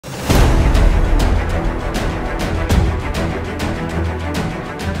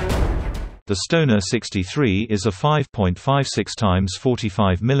The Stoner-63 is a 5.56 x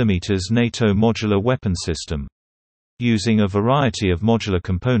 45 mm NATO modular weapon system. Using a variety of modular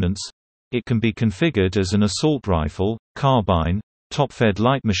components, it can be configured as an assault rifle, carbine, top-fed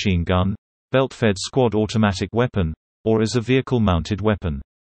light machine gun, belt-fed squad automatic weapon, or as a vehicle-mounted weapon.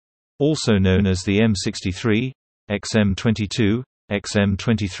 Also known as the M63, XM22,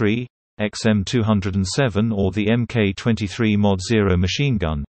 XM23, XM207 or the Mk23 Mod 0 machine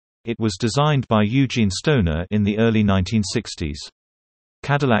gun, it was designed by Eugene Stoner in the early 1960s.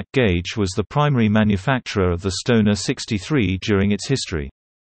 Cadillac Gage was the primary manufacturer of the Stoner-63 during its history.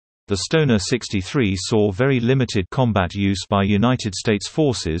 The Stoner-63 saw very limited combat use by United States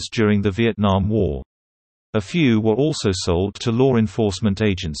forces during the Vietnam War. A few were also sold to law enforcement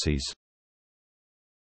agencies.